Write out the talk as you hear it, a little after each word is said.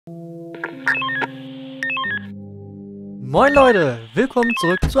Moin Leute, willkommen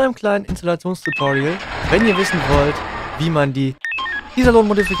zurück zu einem kleinen Installationstutorial. Wenn ihr wissen wollt, wie man die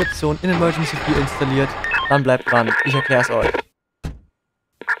Iserlohn-Modifikation in Emergency 4 installiert, dann bleibt dran, ich erkläre es euch.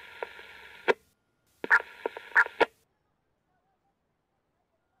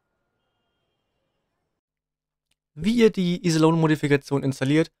 Wie ihr die Iserlohn-Modifikation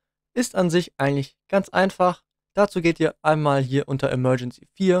installiert, ist an sich eigentlich ganz einfach. Dazu geht ihr einmal hier unter Emergency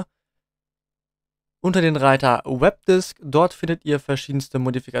 4, unter den Reiter Webdisk. Dort findet ihr verschiedenste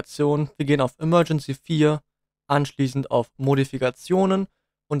Modifikationen. Wir gehen auf Emergency 4, anschließend auf Modifikationen.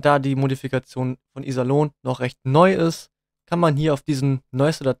 Und da die Modifikation von Iserlohn noch recht neu ist, kann man hier auf diesen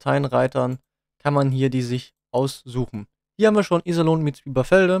neueste Dateienreitern, kann man hier die sich aussuchen. Hier haben wir schon Iserlohn mit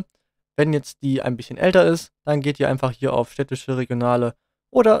Biberfelde. Wenn jetzt die ein bisschen älter ist, dann geht ihr einfach hier auf städtische, regionale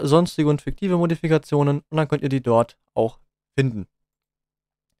oder sonstige und fiktive Modifikationen und dann könnt ihr die dort auch finden.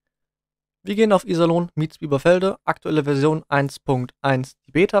 Wir gehen auf Iserlohn meets Biberfelde, aktuelle Version 1.1,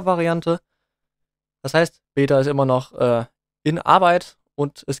 die Beta-Variante. Das heißt, Beta ist immer noch in Arbeit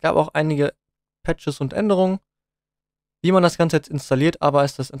und es gab auch einige Patches und Änderungen. Wie man das Ganze jetzt installiert, aber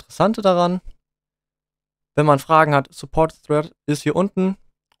ist das Interessante daran, wenn man Fragen hat, Support Thread ist hier unten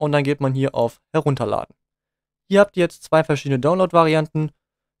und dann geht man hier auf Herunterladen. Hier habt ihr jetzt zwei verschiedene Download-Varianten,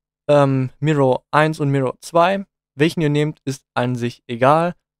 Miro 1 und Miro 2. Welchen ihr nehmt, ist an sich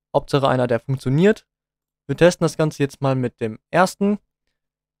egal. Hauptsache einer, der funktioniert. Wir testen das Ganze jetzt mal mit dem ersten.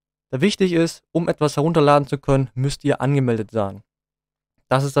 Da wichtig ist, um etwas herunterladen zu können, müsst ihr angemeldet sein.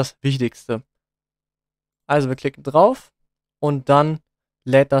 Das ist das Wichtigste. Also wir klicken drauf und dann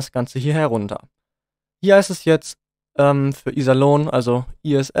lädt das Ganze hier herunter. Hier heißt es jetzt für Iserlohn, also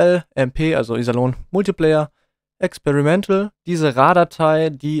ISL, MP, also Iserlohn Multiplayer, Experimental. Diese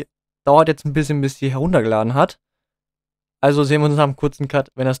RAR-Datei, die dauert jetzt ein bisschen, bis sie heruntergeladen hat. Also sehen wir uns nach einem kurzen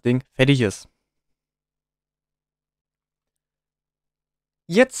Cut, wenn das Ding fertig ist.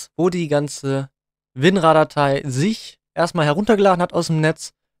 Jetzt, wo die ganze WinRAR-Datei sich erstmal heruntergeladen hat aus dem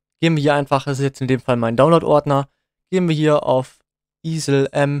Netz, gehen wir hier einfach, das ist jetzt in dem Fall mein Download-Ordner, gehen wir hier auf ISL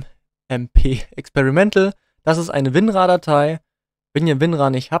MP Experimental. Das ist eine WinRAR-Datei. Wenn ihr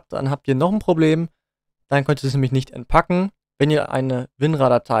WinRAR nicht habt, dann habt ihr noch ein Problem. Dann könnt ihr es nämlich nicht entpacken. Wenn ihr eine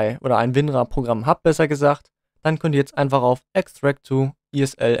WinRAR-Datei oder ein WinRAR-Programm habt, besser gesagt, dann könnt ihr jetzt einfach auf Extract to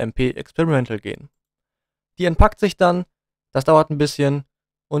ISL MP Experimental gehen. Die entpackt sich dann. Das dauert ein bisschen.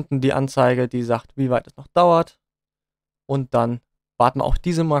 Unten die Anzeige, die sagt, wie weit es noch dauert. Und dann warten wir auch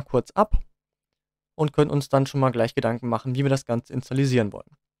diese mal kurz ab und können uns dann schon mal gleich Gedanken machen, wie wir das Ganze installieren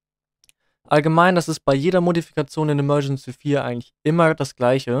wollen. Allgemein, das ist bei jeder Modifikation in Emergency 4 eigentlich immer das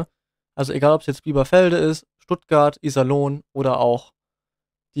Gleiche. Also egal, ob es jetzt Biberfelde ist, Stuttgart, Iserlohn oder auch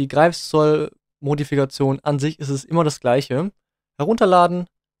die Greifswald-Modifikation, an sich ist es immer das Gleiche. Herunterladen,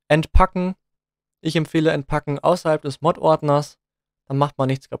 entpacken. Ich empfehle entpacken außerhalb des Mod-Ordners. Dann macht man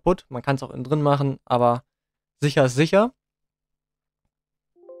nichts kaputt. Man kann es auch innen drin machen, aber sicher ist sicher.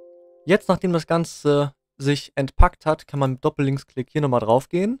 Jetzt, nachdem das Ganze sich entpackt hat, kann man mit Doppellinksklick hier nochmal drauf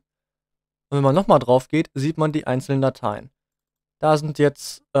gehen. Und wenn man nochmal drauf geht, sieht man die einzelnen Dateien. Da sind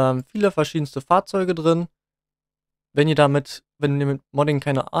jetzt viele verschiedenste Fahrzeuge drin. Wenn ihr mit Modding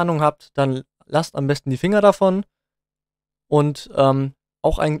keine Ahnung habt, dann lasst am besten die Finger davon. Und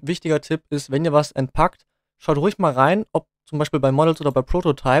auch ein wichtiger Tipp ist, wenn ihr was entpackt, schaut ruhig mal rein, ob zum Beispiel bei Models oder bei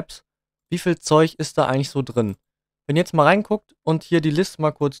Prototypes, wie viel Zeug ist da eigentlich so drin. Wenn ihr jetzt mal reinguckt und hier die Liste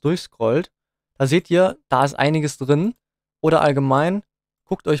mal kurz durchscrollt, da seht ihr, da ist einiges drin. Oder allgemein,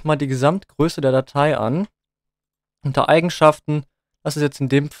 guckt euch mal die Gesamtgröße der Datei an. Unter Eigenschaften, das ist jetzt in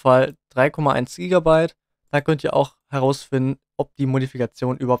dem Fall 3,1 GB. Da könnt ihr auch herausfinden, ob die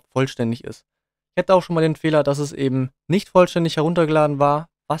Modifikation überhaupt vollständig ist. Ich hatte auch schon mal den Fehler, dass es eben nicht vollständig heruntergeladen war.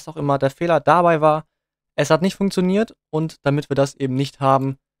 Was auch immer der Fehler dabei war, es hat nicht funktioniert. Und damit wir das eben nicht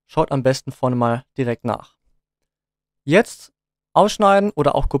haben, schaut am besten vorne mal direkt nach. Jetzt ausschneiden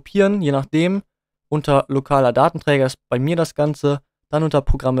oder auch kopieren, je nachdem. Unter lokaler Datenträger ist bei mir das Ganze. Dann unter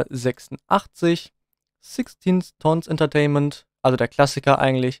Programme 86, 16 Tons Entertainment, also der Klassiker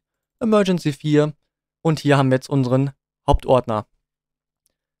eigentlich, Emergency 4 und hier haben wir jetzt unseren Hauptordner.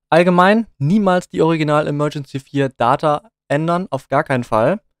 Allgemein niemals die Original Emergency 4 Data ändern, auf gar keinen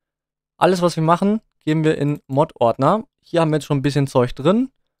Fall. Alles, was wir machen, geben wir in Mod-Ordner. Hier haben wir jetzt schon ein bisschen Zeug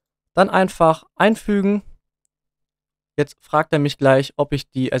drin. Dann einfach einfügen. Jetzt fragt er mich gleich, ob ich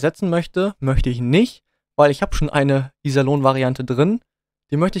die ersetzen möchte. Möchte ich nicht, weil ich habe schon eine Iserlohn-Variante drin.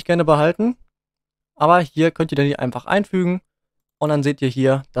 Die möchte ich gerne behalten. Aber hier könnt ihr dann die einfach einfügen. Und dann seht ihr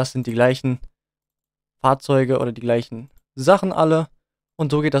hier, das sind die gleichen Fahrzeuge oder die gleichen Sachen alle.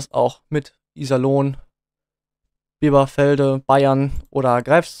 Und so geht das auch mit Iserlohn Biberfelde, Bayern oder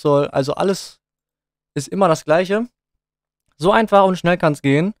Greifswald. Also alles ist immer das Gleiche. So einfach und schnell kann es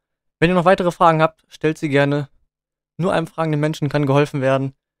gehen. Wenn ihr noch weitere Fragen habt, stellt sie gerne. Nur einem fragenden Menschen kann geholfen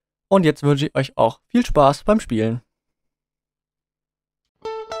werden. Und jetzt wünsche ich euch auch viel Spaß beim Spielen.